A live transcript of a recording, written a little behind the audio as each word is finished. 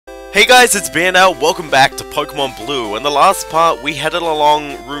Hey guys, it's BNL, welcome back to Pokemon Blue. In the last part, we headed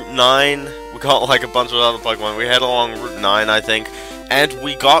along Route 9. We got like a bunch of other Pokemon. We headed along Route 9, I think. And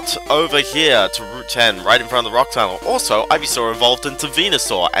we got over here to Route 10, right in front of the Rock Tunnel. Also, Ivysaur evolved into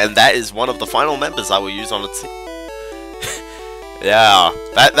Venusaur, and that is one of the final members I will use on its... Yeah,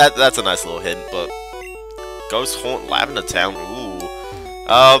 that's a nice little hint, but... Ghost Haunt Lavender Town, ooh.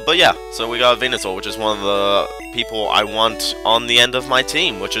 But yeah, so we got Venusaur, which is one of the people I want on the end of my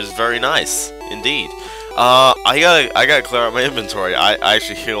team, which is very nice, indeed. I gotta clear out my inventory. I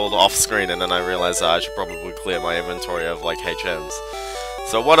actually healed off screen, and then I realized that I should probably clear my inventory of, like, HMs.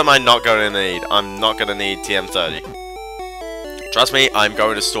 So what am I not gonna need? I'm not gonna need TM30. Trust me, I'm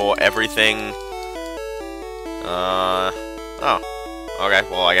going to store everything. Oh. Okay,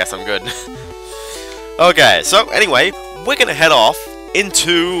 well, I guess I'm good. Okay, so anyway, we're gonna head off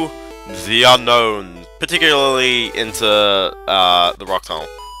into the unknown, particularly into the Rock Tunnel.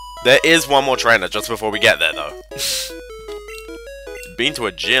 There is one more trainer just before we get there, though. Been to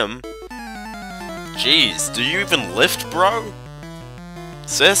a gym? Jeez, do you even lift, bro?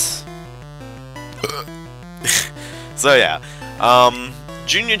 Sis? So yeah,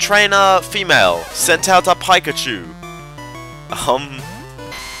 junior trainer, female, sent out a Pikachu.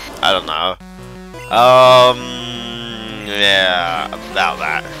 I don't know. Yeah, about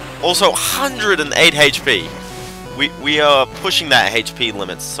that. Also, 108 HP. We are pushing that HP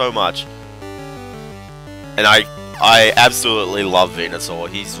limit so much. And I absolutely love Venusaur.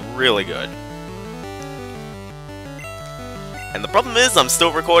 He's really good. And the problem is, I'm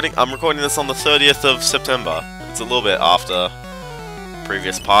recording this on the 30th of September. It's a little bit after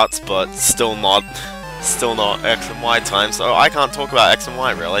previous parts, but still not X and Y time, so I can't talk about X and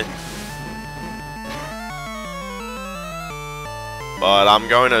Y really. But I'm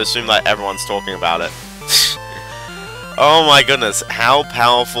going to assume that everyone's talking about it. Oh my goodness, how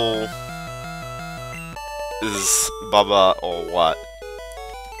powerful is Bubba or what?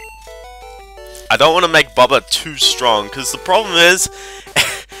 I don't want to make Bubba too strong, because the problem is,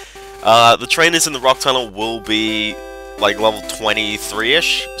 the trainers in the Rock Tunnel will be like level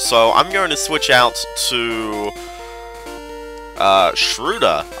 23-ish, so I'm going to switch out to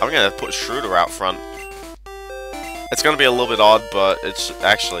Schroeder. I'm going to put Schroeder out front. It's going to be a little bit odd, but it's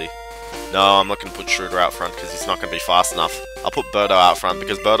actually... No, I'm not going to put Schroeder out front because he's not going to be fast enough. I'll put Birdo out front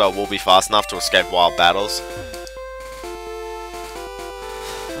because Birdo will be fast enough to escape wild battles.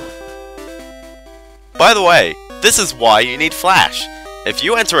 By the way, this is why you need Flash. If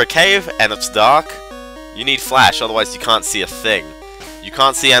you enter a cave and it's dark, you need Flash, otherwise you can't see a thing. You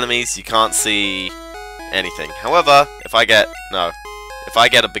can't see enemies, you can't see anything. However, if I get a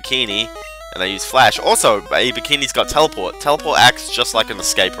Bikini... and I use Flash. Also, a Bikini's got Teleport. Teleport acts just like an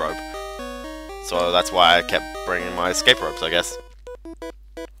escape rope. So that's why I kept bringing my escape ropes, I guess.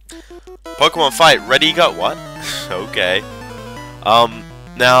 Pokemon fight, ready, go. What? Okay.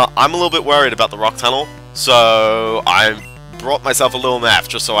 Now, I'm a little bit worried about the Rock Tunnel, so I brought myself a little map,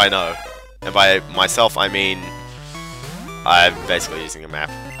 just so I know. And by myself, I mean... I'm basically using a map.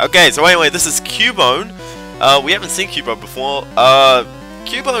 Okay, so anyway, this is Cubone. We haven't seen Cubone before.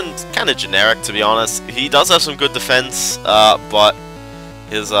 Cubone's kind of generic, to be honest. He does have some good defense, but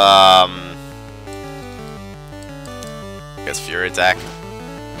his, I guess Fury Attack.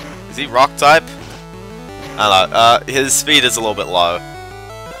 Is he Rock type? I don't know. His speed is a little bit low.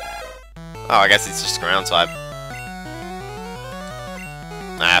 Oh, I guess he's just Ground type.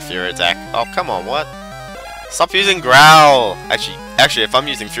 Ah, Fury Attack. Oh, come on, what? Stop using Growl! Actually, if I'm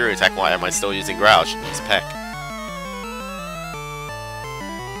using Fury Attack, why am I still using Growl? I should use Peck.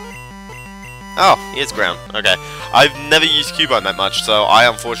 Oh, he is Ground. Okay. I've never used Cubone that much, so I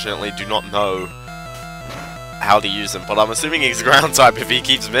unfortunately do not know how to use him, but I'm assuming he's Ground type if he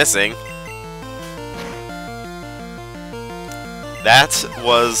keeps missing. That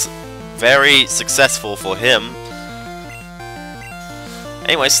was very successful for him.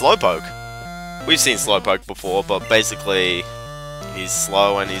 Anyway, Slowpoke. We've seen Slowpoke before, but basically he's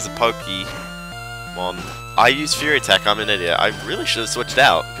slow and he's a Pokemon. I use Fury Attack, I'm an idiot. I really should have switched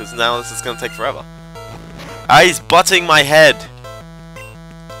out, because now this is going to take forever. Ah, he's butting my head!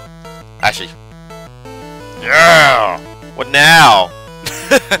 Actually. Yeah! What now?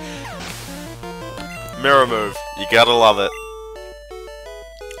 Mirror move. You gotta love it.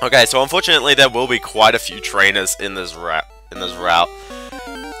 Okay, so unfortunately there will be quite a few trainers in this route.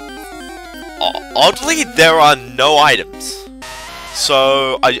 Oddly, there are no items.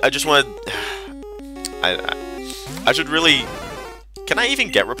 So, I just wanted... I should really... Can I even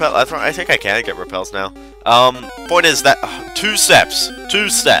get repel? I think I can get repels now. Point is that... Two steps,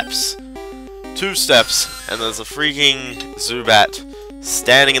 and there's a freaking Zubat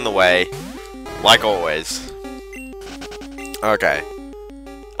standing in the way, like always. Okay.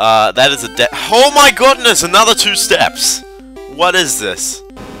 That is a oh my goodness, another 2 steps! What is this?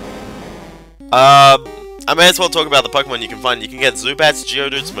 I may as well talk about the Pokemon you can find. You can get Zubats,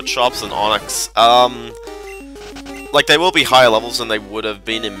 Geodudes, Machops, and Onix. Like, they will be higher levels than they would have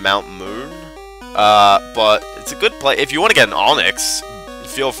been in Mount Moon. But it's a good play. If you want to get an Onix,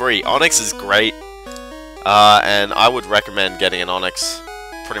 feel free. Onix is great. And I would recommend getting an Onix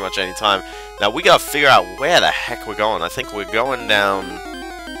pretty much any time. Now, we gotta figure out where the heck we're going. I think we're going down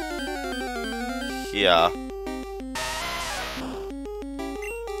here.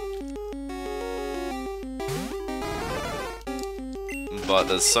 But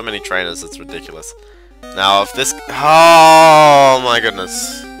there's so many trainers, it's ridiculous. Now, if this... Oh, my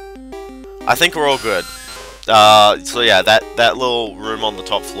goodness. I think we're all good. So yeah, that little room on the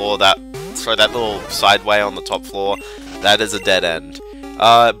top floor, that little sideway on the top floor, that is a dead end.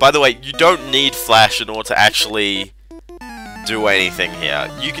 By the way, you don't need Flash in order to actually do anything here.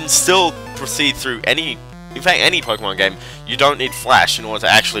 You can still proceed through any... In fact, any Pokemon game, you don't need Flash in order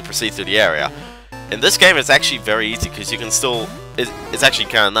to actually proceed through the area. In this game, it's actually very easy, because you can still... It's actually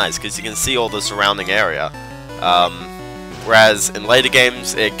kind of nice, because you can see all the surrounding area. Whereas in later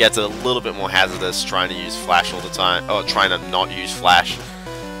games, it gets a little bit more hazardous trying to use Flash all the time, or trying to not use Flash.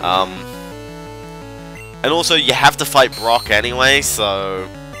 And also, you have to fight Brock anyway, so...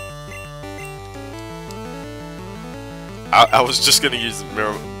 I was just gonna use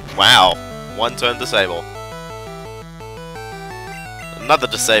Mirror... Wow. 1 turn disable. Another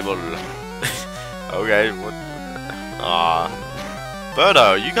disable. Okay, what...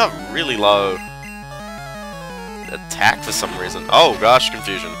 Birdo, you got really low attack for some reason. Oh gosh,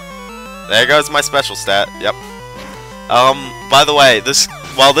 confusion. There goes my special stat. Yep. By the way,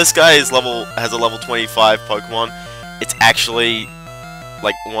 while this guy has a level 25 Pokemon, it's actually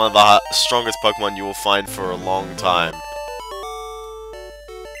like one of the strongest Pokemon you will find for a long time.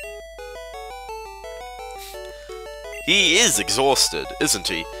 He is exhausted, isn't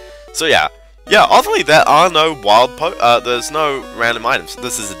he? So yeah. Yeah, oddly, there are no there's no random items.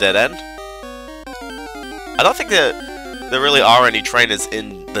 This is a dead end. I don't think there really are any trainers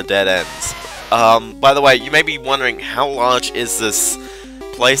in the dead ends. By the way, you may be wondering, how large is this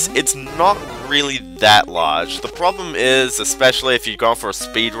place? It's not really that large. The problem is, especially if you go for a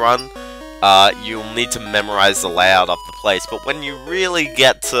speed run, you'll need to memorize the layout of the place. But when you really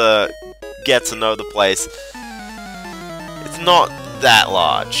get to know the place, it's not that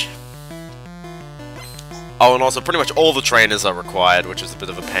large. Oh, and also, pretty much all the trainers are required, which is a bit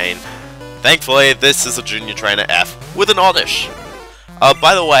of a pain. Thankfully, this is a Junior Trainer F with an Oddish.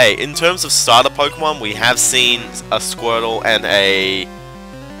 By the way, in terms of starter Pokemon, we have seen a Squirtle and a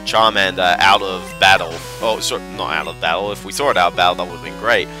Charmander out of battle. Oh, sorry, not out of battle. If we saw it out of battle, that would have been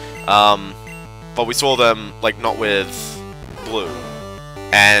great. But we saw them, like, not with blue.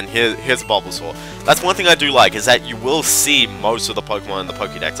 And here's a Bulbasaur. That's one thing I do like, is that you will see most of the Pokemon in the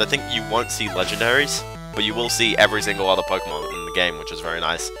Pokédex. I think you won't see legendaries, but you will see every single other Pokemon in the game, which is very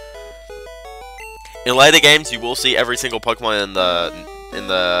nice. In later games, you will see every single Pokemon in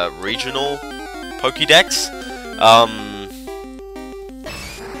the regional Pokédex.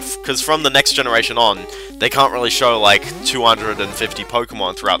 Because from the next generation on, they can't really show like 250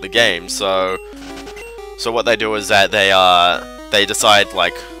 Pokemon throughout the game. So what they do is that they decide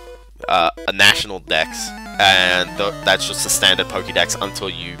like a national dex, and that's just a standard Pokédex until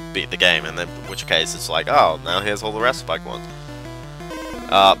you beat the game, and then in which case it's like, oh, now here's all the rest of Pokemon.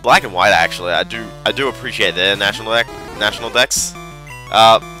 Black and White, actually, I do appreciate their national dex.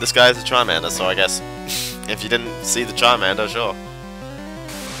 This guy is a Charmander, so I guess if you didn't see the Charmander, sure.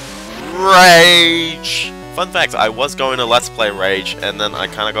 Rage! Fun fact, I was going to Let's Play Rage, and then I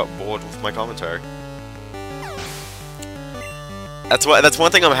kind of got bored with my commentary. That's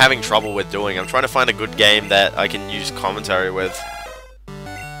one thing I'm having trouble with doing. I'm trying to find a good game that I can use commentary with.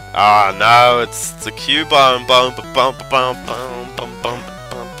 Ah, no, it's the Cubone.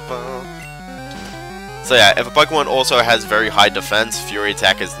 So yeah, if a Pokemon also has very high defense, Fury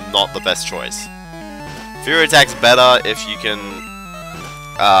Attack is not the best choice. Fury Attack's better if you can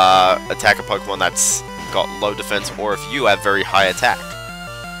attack a Pokemon that's got low defense, or if you have very high attack.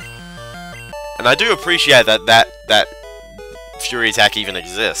 And I do appreciate that Fury Attack even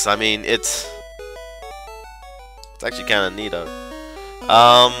exists. I mean, it's actually kind of neato.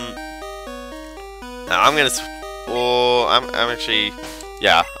 Now I'm gonna,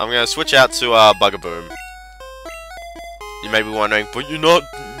 I'm gonna switch out to Bugaboom. You may be wondering, but you're not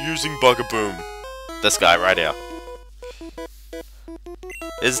using Bugaboom. This guy right here.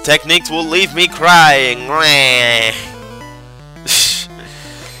 His techniques will leave me crying.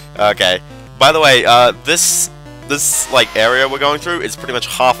 Okay. By the way, this like area we're going through is pretty much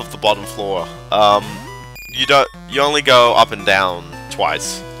half of the bottom floor. You only go up and down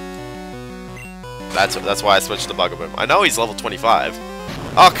twice. That's why I switched to Bugaboo. I know he's level 25.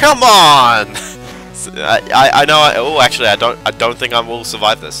 Oh, come on! I know. Oh, actually, I don't think I will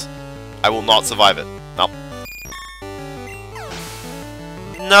survive this. I will not survive it. Nope.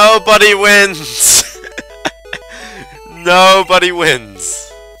 Nobody wins. Nobody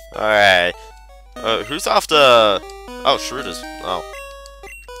wins. Alright. Who's after? Oh, Shredders. Oh.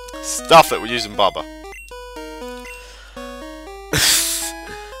 Stuff it. We're using Baba.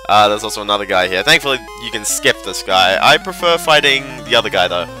 There's also another guy here. Thankfully, you can skip this guy. I prefer fighting the other guy,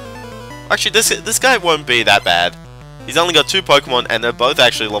 though. Actually, this guy won't be that bad. He's only got 2 Pokemon, and they're both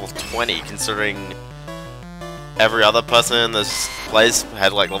actually level 20, considering every other person in this place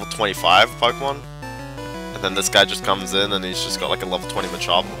had, like, level 25 Pokemon. And then this guy just comes in, and he's just got, like, a level 20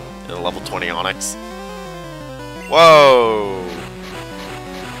 Machop and a level 20 Onix. Whoa!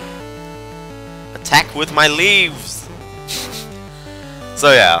 Attack with my leaves!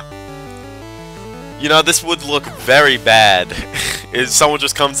 So yeah, you know, this would look very bad if someone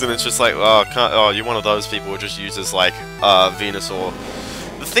just comes in and it's just like, oh, you're one of those people who just uses like Venusaur.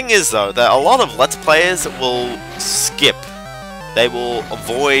 The thing is though, that a lot of Let's Players will skip. They will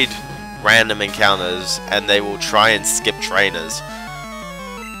avoid random encounters and they will try and skip trainers.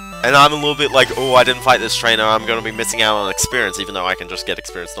 And I'm a little bit like, oh, I didn't fight this trainer, I'm going to be missing out on experience, even though I can just get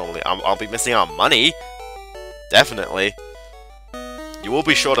experience normally. I'll be missing out on money. Definitely. You will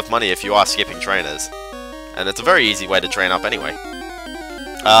be short of money if you are skipping trainers. And it's a very easy way to train up anyway.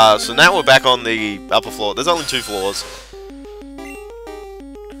 So now we're back on the upper floor. There's only 2 floors.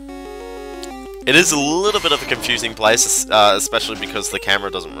 It is a little bit of a confusing place, especially because the camera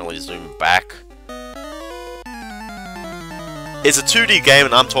doesn't really zoom back. It's a 2D game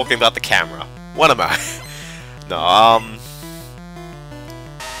and I'm talking about the camera. What am I? No,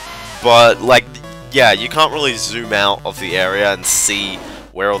 but, like, yeah, you can't really zoom out of the area and see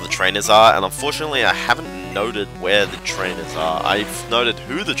where all the trainers are, and unfortunately I haven't noted where the trainers are. I've noted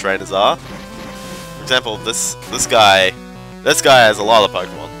who the trainers are. For example, this guy has a lot of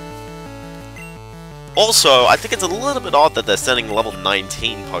Pokemon. Also, I think it's a little bit odd that they're sending level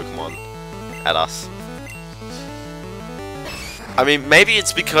 19 Pokemon at us. I mean, maybe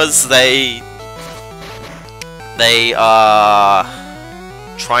it's because they are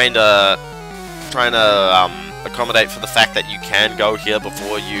trying to accommodate for the fact that you can go here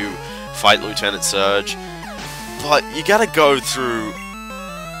before you fight Lieutenant Surge, but you gotta go through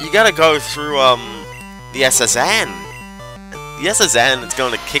the SSN. The SSN is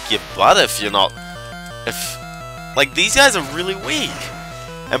going to kick your butt if you're not, like, these guys are really weak,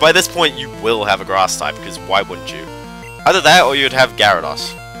 and by this point you will have a Grass type, because why wouldn't you? Either that or you'd have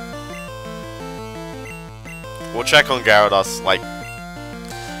Gyarados. We'll check on Gyarados, like,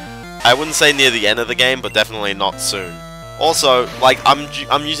 I wouldn't say near the end of the game, but definitely not soon. Also, like, I'm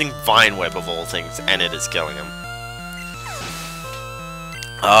using Vine Whip of all things, and it is killing him.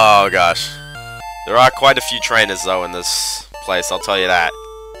 Oh gosh. There are quite a few trainers though in this place, I'll tell you that.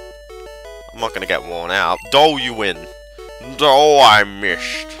 I'm not gonna get worn out. Dole, you win. Dole, I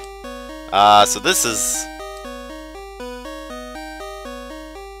missed. So this is...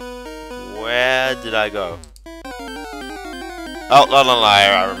 Where did I go? Oh, no,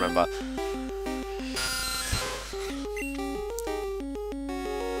 I remember.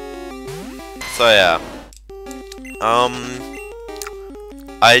 So yeah.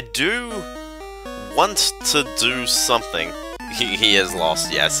 I do want to do something. He is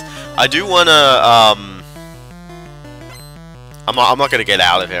lost, yes. I do wanna, I'm not gonna get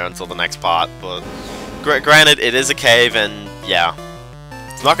out of here until the next part, but granted, it is a cave, and yeah.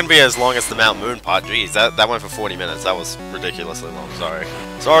 It's not gonna be as long as the Mount Moon part. Jeez, that went for 40 minutes. That was ridiculously long. Sorry.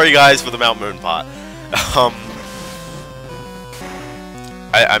 Sorry, guys, for the Mount Moon part.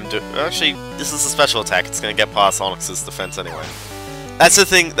 Actually, this is a special attack. It's gonna get past Onyx's defense anyway. That's the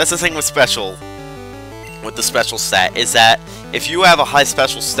thing with special. With the special stat, is that if you have a high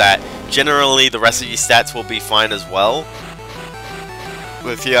special stat, generally the rest of your stats will be fine as well.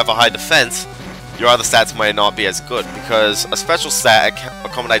 But if you have a high defense, your other stats may not be as good, because a special stat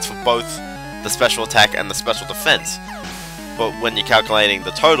accommodates for both the special attack and the special defense. But when you're calculating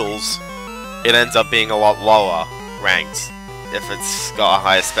the totals, it ends up being a lot lower ranked if it's got a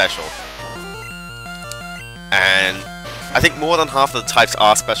higher special. And I think more than half of the types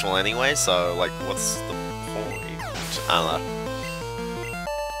are special anyway, so, like, what's the point? I don't know.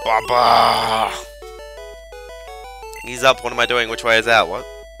 Baba! He's up, what am I doing? Which way is out? What?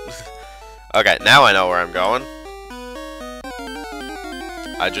 Okay, now I know where I'm going.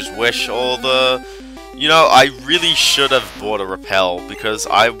 I just wish all the... You know, I really should have bought a repel, because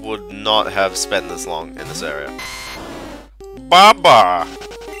I would not have spent this long in this area. Baba!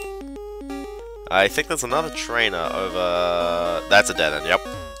 I think there's another trainer over... That's a dead end, yep.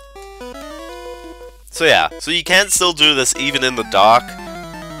 So yeah, so you can still do this even in the dark.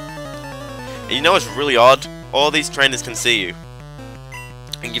 And you know what's really odd? All these trainers can see you.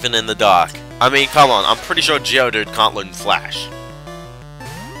 Even in the dark. I mean, come on, I'm pretty sure Geodude can't learn Flash.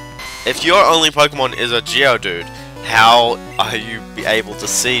 If your only Pokemon is a Geodude, how are you able to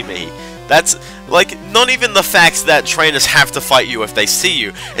see me? That's, like, not even the fact that trainers have to fight you if they see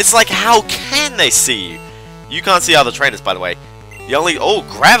you. It's like, how can they see you? You can't see other trainers, by the way. The only... Oh,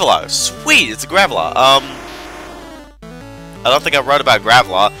 Graveler! Sweet! It's a Graveler. I don't think I wrote about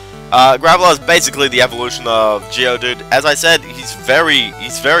Graveler. Graveler is basically the evolution of Geodude. As I said, he's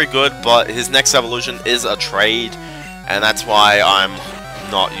very good, but his next evolution is a trade, and that's why I'm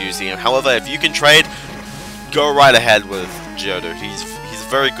not using him. However, if you can trade, go right ahead with Geodude. He's a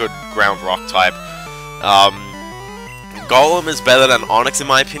very good ground rock type. Golem is better than Onix in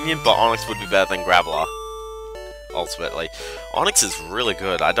my opinion, but Onix would be better than Graveler. Ultimately, Onix is really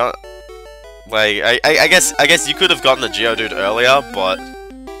good. I don't like. I guess you could have gotten a Geodude earlier, but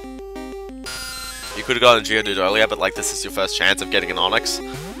like this is your first chance of getting an Onix.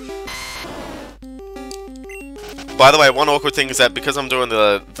 By the way, one awkward thing is that because I'm doing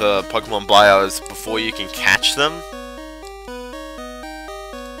the Pokemon bios before you can catch them.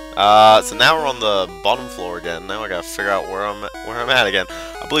 So now we're on the bottom floor again. Now I gotta figure out where I'm at again.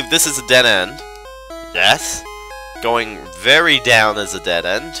 I believe this is a dead end. Yes. Going very down is a dead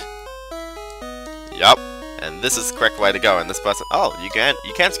end. Yup. And this is the correct way to go. And this person... Oh, you can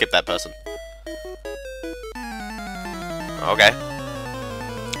skip that person. Okay.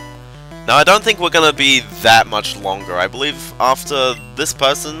 Now, I don't think we're gonna be that much longer. I believe after this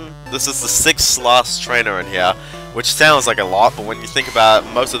person, this is the 6th last trainer in here, which sounds like a lot, but when you think about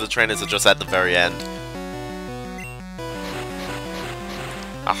it, most of the trainers are just at the very end.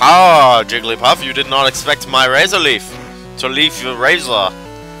 Aha! Jigglypuff, you did not expect my Razor Leaf to leave your razor.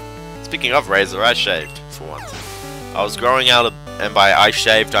 Speaking of razor, I shaved, for once. I was growing out of... And by I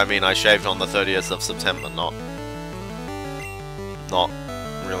shaved, I mean I shaved on the 30th of September, not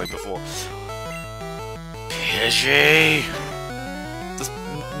really before. Pidgey!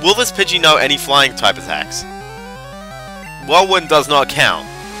 Will this Pidgey know any flying type attacks? Whirlwind does not count.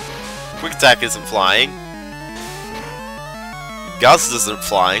 Quick Attack isn't flying. Gust isn't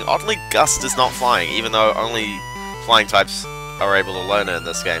flying. Oddly, Gust is not flying, even though only flying types are able to learn it in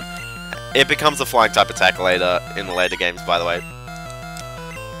this game. It becomes a flying type attack later, in the later games, by the way.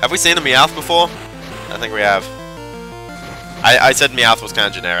 Have we seen a Meowth before? I think we have. I said Meowth was kind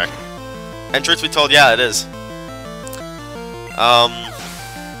of generic. And truth be told, yeah, it is.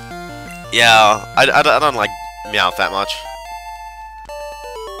 Yeah, I don't like Meowth that much.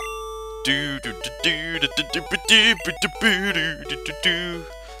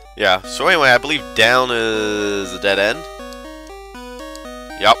 Yeah, so anyway, I believe down is a dead end.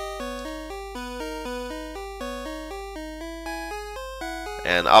 Yup.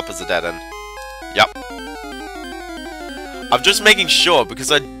 And up is a dead end. Yup. I'm just making sure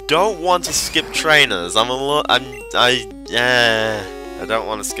because I don't want to skip trainers. I don't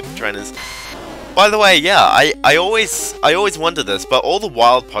want to skip trainers. By the way, yeah, I always wonder this, but all the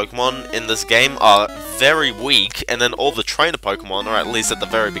wild Pokemon in this game are very weak, and then all the trainer Pokemon, or at least at the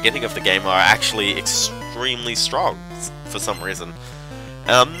very beginning of the game, are actually extremely strong for some reason.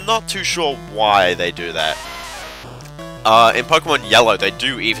 And I'm not too sure why they do that. In Pokemon Yellow, they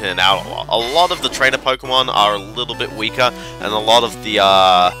do even it out a lot. A lot of the trainer Pokemon are a little bit weaker, and a lot of the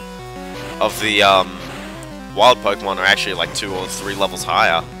wild Pokemon are actually like 2 or 3 levels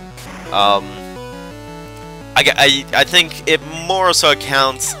higher. I think it more so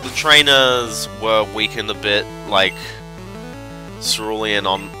counts. The trainers were weakened a bit, like Cerulean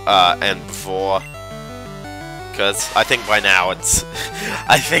and before. Because I think by now it's...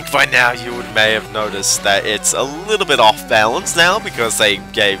 I think by now you may have noticed that it's a little bit off balance now because they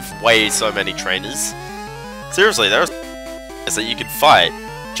gave way so many trainers. Seriously, there's that you can fight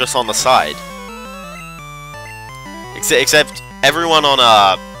just on the side. Except everyone on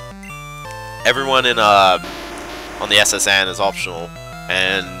the SSN is optional,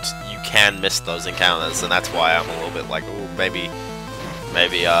 and you can miss those encounters, and that's why I'm a little bit like, oh, maybe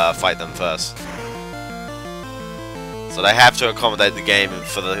fight them first. So they have to accommodate the game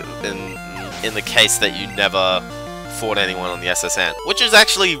for the in the case that you never fought anyone on the SSN, which is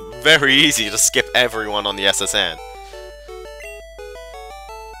actually very easy to skip everyone on the SSN.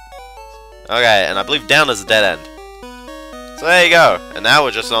 Okay, and I believe down is a dead end. So there you go. And now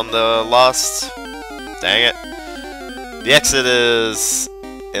we're just on the last... Dang it. The exit is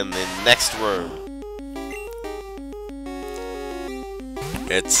in the next room.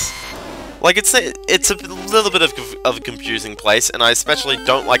 It's a little bit of a confusing place, and I especially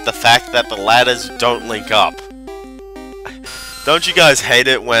don't like the fact that the ladders don't link up. Don't you guys hate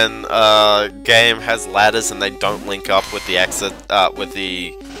it when a game has ladders and they don't link up with the exit, with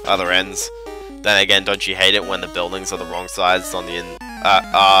the other ends? Then again, don't you hate it when the buildings are the wrong size on the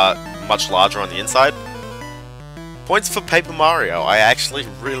are much larger on the inside? Points for Paper Mario. I actually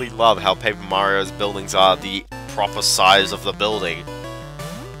really love how Paper Mario's buildings are the proper size of the building.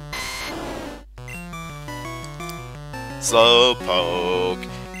 Slowpoke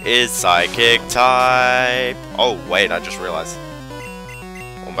is Psychic type. Oh wait, I just realized.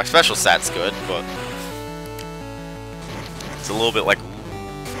 Well, my special stat's good, but it's a little bit like...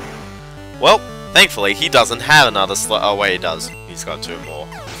 Well, thankfully, he doesn't have another oh wait, he does. He's got 2 more.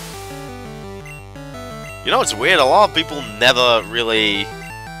 You know, it's weird, a lot of people never really...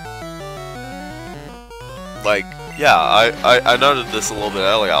 Like, yeah, I noted this a little bit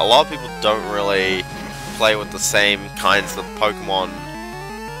earlier. A lot of people don't really play with the same kinds of Pokemon,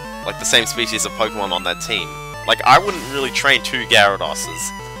 like the same species of Pokemon on their team. Like, I wouldn't really train 2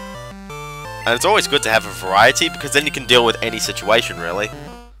 Gyaradoses. And it's always good to have a variety, because then you can deal with any situation, really.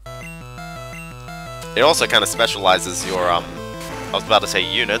 It also kind of specializes your, I was about to say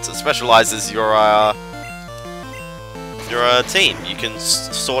units, it specializes your team. You can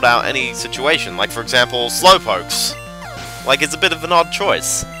sort out any situation. Like, for example, Slowpokes. Like, it's a bit of an odd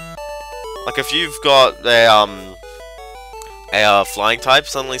choice. Like, if you've got a flying type,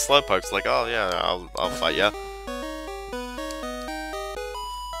 suddenly Slowpoke's like, oh yeah, I'll fight ya.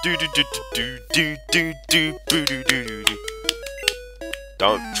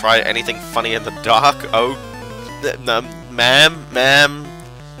 Don't try anything funny in the dark. Oh, ma'am.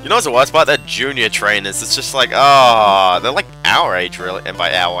 You know what's the worst part? They're junior trainers. It's just like, ah, they're like our age, really. And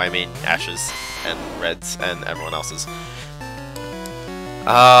by our, I mean Ash's and Red's and everyone else's.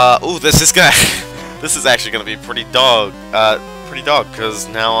 Ooh, this is actually gonna be pretty dog, because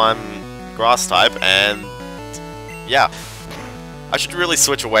now I'm grass type, and yeah, I should really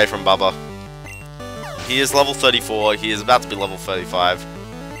switch away from Bubba. He is level 34. He is about to be level 35.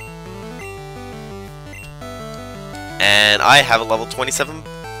 And I have a level 27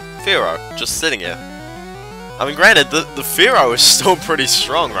 Fearow just sitting here. I mean, granted, the Fearow is still pretty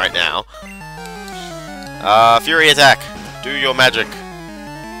strong right now. Fury attack. Do your magic.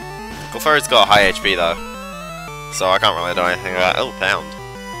 Clefairy's got high HP though, so I can't really do anything about it. Oh, pound.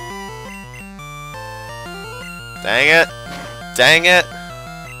 Dang it. Dang it.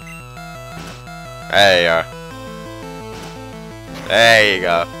 There you go. There you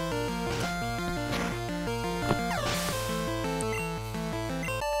go.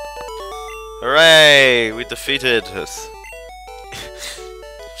 Hooray! We defeated us.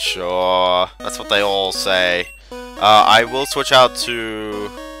 Sure, that's what they all say. I will switch out to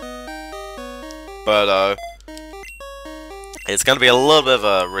Birdo. It's gonna be a little bit of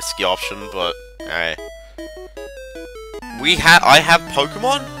a risky option, but alright. I have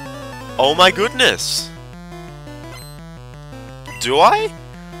Pokemon? Oh my goodness! Do I?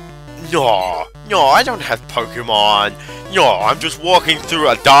 No, I don't have Pokemon. No, I'm just walking through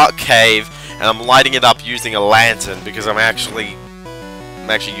a dark cave and I'm lighting it up using a lantern because I'm actually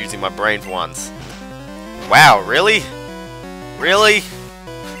using my brain for once. Wow, really? Really?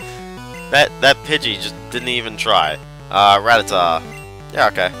 That Pidgey just didn't even try. Rattata. Yeah,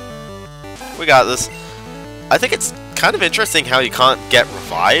 okay. We got this. I think it's kind of interesting how you can't get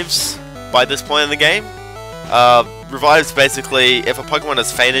revives by this point in the game. Revives basically, if a Pokemon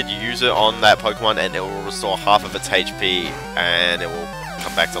has fainted, you use it on that Pokemon and it will restore half of its HP and it will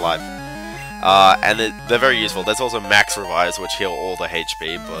come back to life. And they're very useful. There's also max revives which heal all the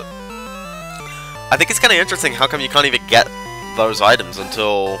HP, but I think it's kind of interesting how come you can't even get those items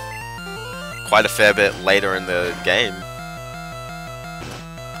until quite a fair bit later in the game.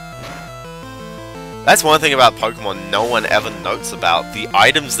 That's one thing about Pokemon no one ever notes about, the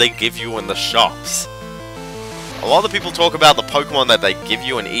items they give you in the shops. A lot of people talk about the Pokemon that they give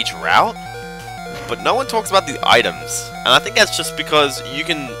you in each route, but no one talks about the items. And I think that's just because you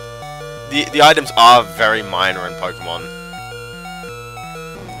can... The items are very minor in Pokemon.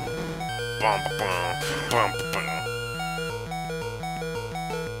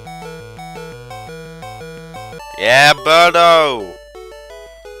 Yeah, Birdo!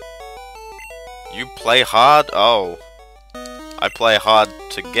 You play hard? Oh. I play hard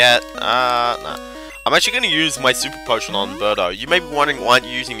to get... nah. I'm actually going to use my Super Potion on Birdo. You may be wondering why aren't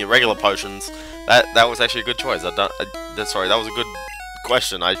you using your regular potions. That was actually a good choice. Sorry, that was a good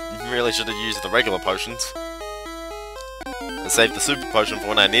question. I really should have used the regular potions. And saved the super potion for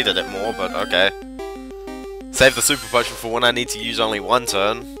when I needed it more, but okay. Save the super potion for when I need to use only one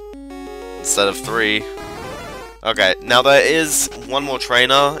turn, instead of 3. Okay, now there is one more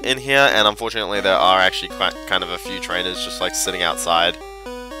trainer in here, and unfortunately there are actually kind of a few trainers just like sitting outside.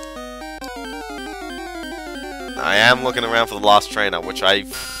 I am looking around for the last trainer, which I'm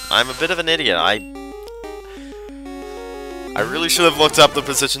a bit of an idiot. I really should have looked up the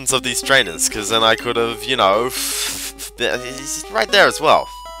positions of these trainers, because then I could have, you know, he's right there as well.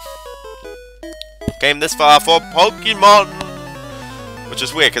 Came this far for Pokémon! Which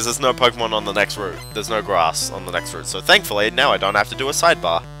is weird, because there's no Pokemon on the next route. There's no grass on the next route, so thankfully, now I don't have to do a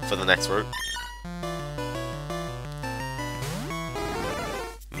sidebar for the next route.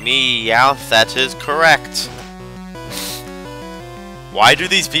 Meow, that is correct. Why do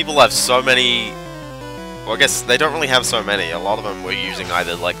these people have so many... Well, I guess they don't really have so many. A lot of them were using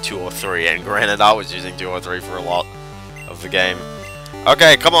either like 2 or 3, and granted I was using 2 or 3 for a lot of the game.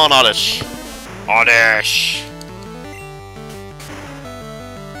 Okay, come on, Oddish. Oddish!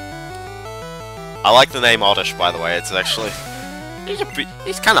 I like the name Oddish, by the way. It's actually...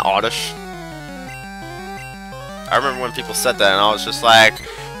 He's kind of oddish. I remember when people said that, and I was just like,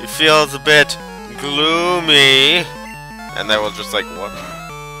 it feels a bit gloomy. And they were just like, what?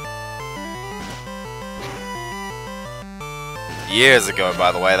 Years ago,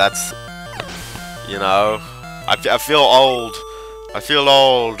 by the way. That's... You know... I feel old. I feel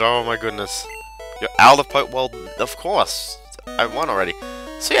old. Oh my goodness. You're out of Well, of course. I won already.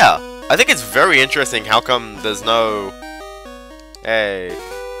 So yeah. I think it's very interesting how come there's no... Hey.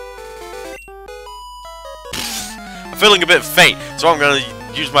 I'm feeling a bit faint, so I'm going to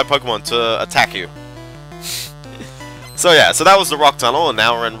use my Pokemon to attack you. So yeah, so that was the Rock Tunnel, and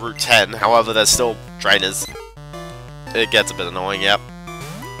now we're in Route 10. However, there's still trainers. It gets a bit annoying, yep.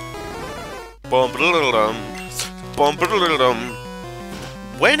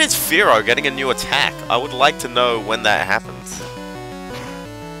 When is Fearow getting a new attack? I would like to know when that happens.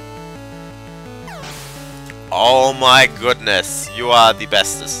 Oh my goodness, you are the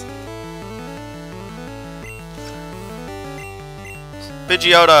bestest.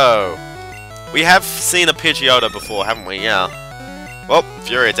 Pidgeotto! We have seen a Pidgeotto before, haven't we? Yeah. Well,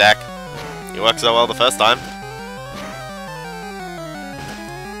 Fury Attack. You worked so well the first time.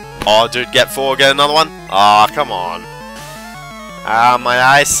 Oh, dude, get 4, get another one? Aw, oh, come on. Ah, my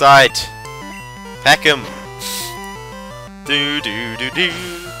eyesight. Peck him. Do.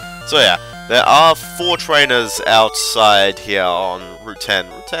 So yeah. There are 4 trainers outside here on Route 10.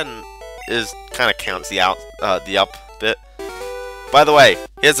 Route 10 is kind of counts the up bit. By the way,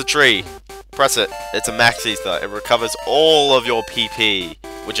 here's a tree. Press it. It's a max ether. It recovers all of your PP,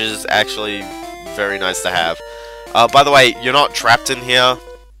 which is actually very nice to have. By the way, you're not trapped in here.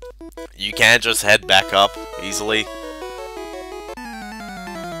 You can just head back up easily.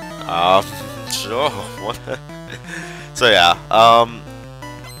 Sure. What? So yeah.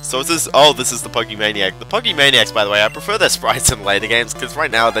 So is this... Oh, this is the Pokemaniac. The Pokemaniacs, by the way, I prefer their sprites in later games, because right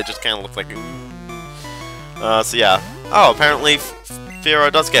now they just kind of look like... so yeah. Oh, apparently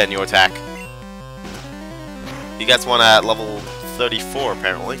Fearow does get a new attack. He gets one at level 34,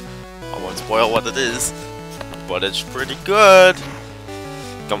 apparently. I won't spoil what it is, but it's pretty good.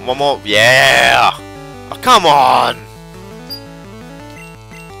 Come on, one more. Yeah! Oh, come on!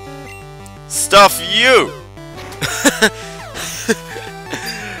 Stuff you!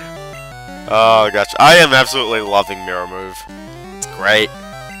 Oh, gosh. I am absolutely loving Mirror Move. It's great.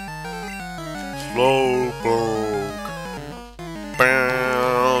 Slowpoke.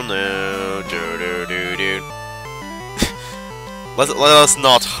 Let us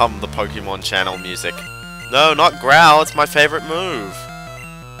not hum the Pokemon channel music. No, not growl. It's my favorite move.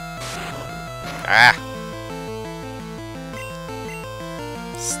 Ah.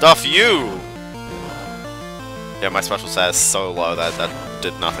 Stuff you! Yeah, my special stat is so low that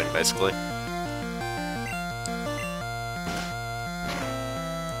did nothing, basically.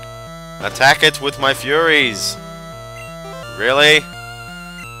 Attack it with my Furies! Really?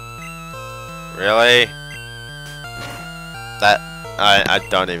 Really? That... I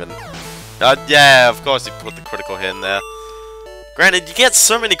don't even... yeah, of course you put the critical hit in there. Granted, you get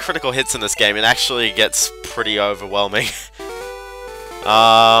so many critical hits in this game, it actually gets pretty overwhelming.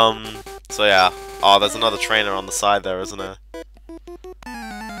 So yeah. Oh, there's another trainer on the side there, isn't there?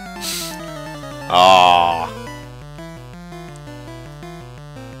 Oh.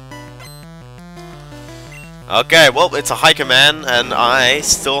 Okay, well, it's a High Command, and I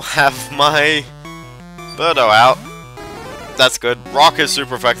still have my Birdo out. That's good. Rock is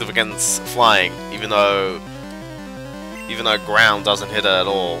super effective against flying, even though even though ground doesn't hit her at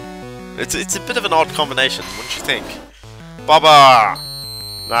all. It's a bit of an odd combination, wouldn't you think? Baba!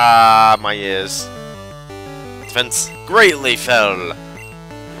 Ah, my ears. Defense greatly fell.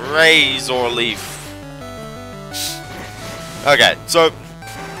 Razor leaf. Okay, so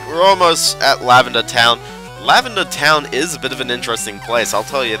we're almost at Lavender Town. Lavender Town is a bit of an interesting place, I'll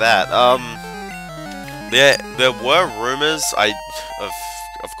tell you that. There were rumors,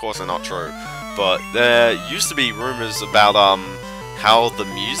 of course they're not true, but there used to be rumors about how the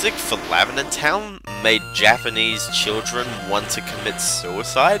music for Lavender Town made Japanese children want to commit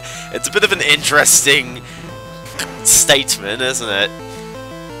suicide. It's a bit of an interesting statement, isn't it?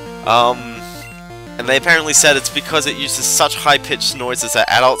 And they apparently said it's because it uses such high-pitched noises that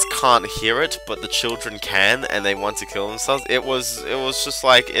adults can't hear it, but the children can, and they want to kill themselves. It was just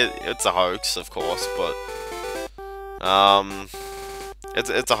like, it's a hoax, of course, but,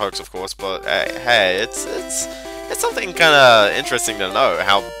 it's a hoax, of course, but, hey, it's something kinda interesting to know,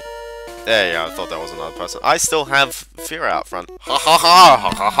 how, there you go, I thought that was another person. I still have fear out front. Ha ha ha, ha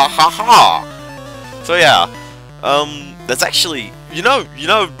ha ha ha ha! So yeah, that's actually, you know,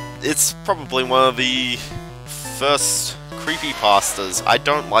 it's probably one of the first creepypastas. I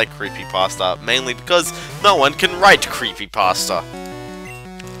don't like creepypasta, mainly because no one can write creepypasta.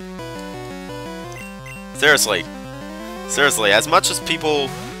 Seriously. Seriously, as much as people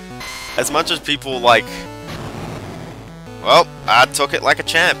like, well, I took it like a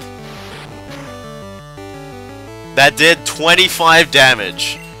champ. That did 25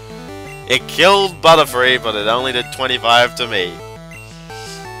 damage. It killed Butterfree, but it only did 25 to me.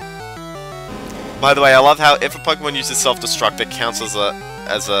 By the way, I love how if a Pokemon uses self-destruct, it counts as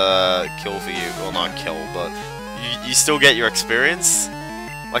a kill for you. Well, not kill, but you still get your experience.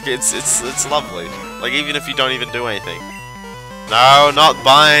 Like it's lovely. Like even if you don't even do anything. No, not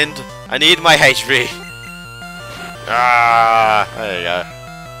bind. I need my HP. Ah, there you go.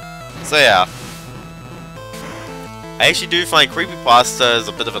 So yeah, I actually do find creepypasta is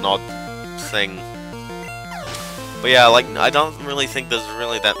a bit of an odd thing. But yeah, like I don't really think there's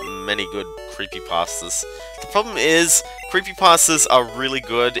really that many good creepypastas. The problem is, creepypastas are really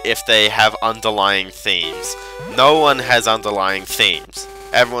good if they have underlying themes. No one has underlying themes.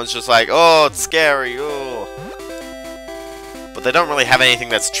 Everyone's just like, oh, it's scary, oh. But they don't really have anything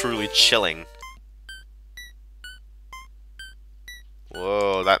that's truly chilling.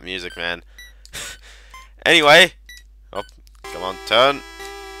 Whoa, that music, man. Anyway. Oh, come on, turn.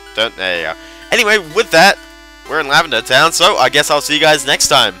 Turn, there you go. Anyway, with that, we're in Lavender Town, so I guess I'll see you guys next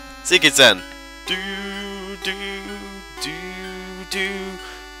time. See you kids then. Do do do do do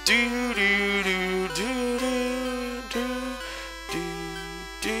do do do do do do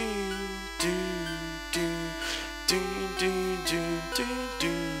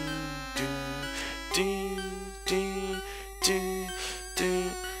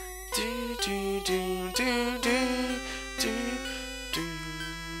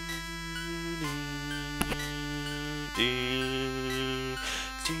do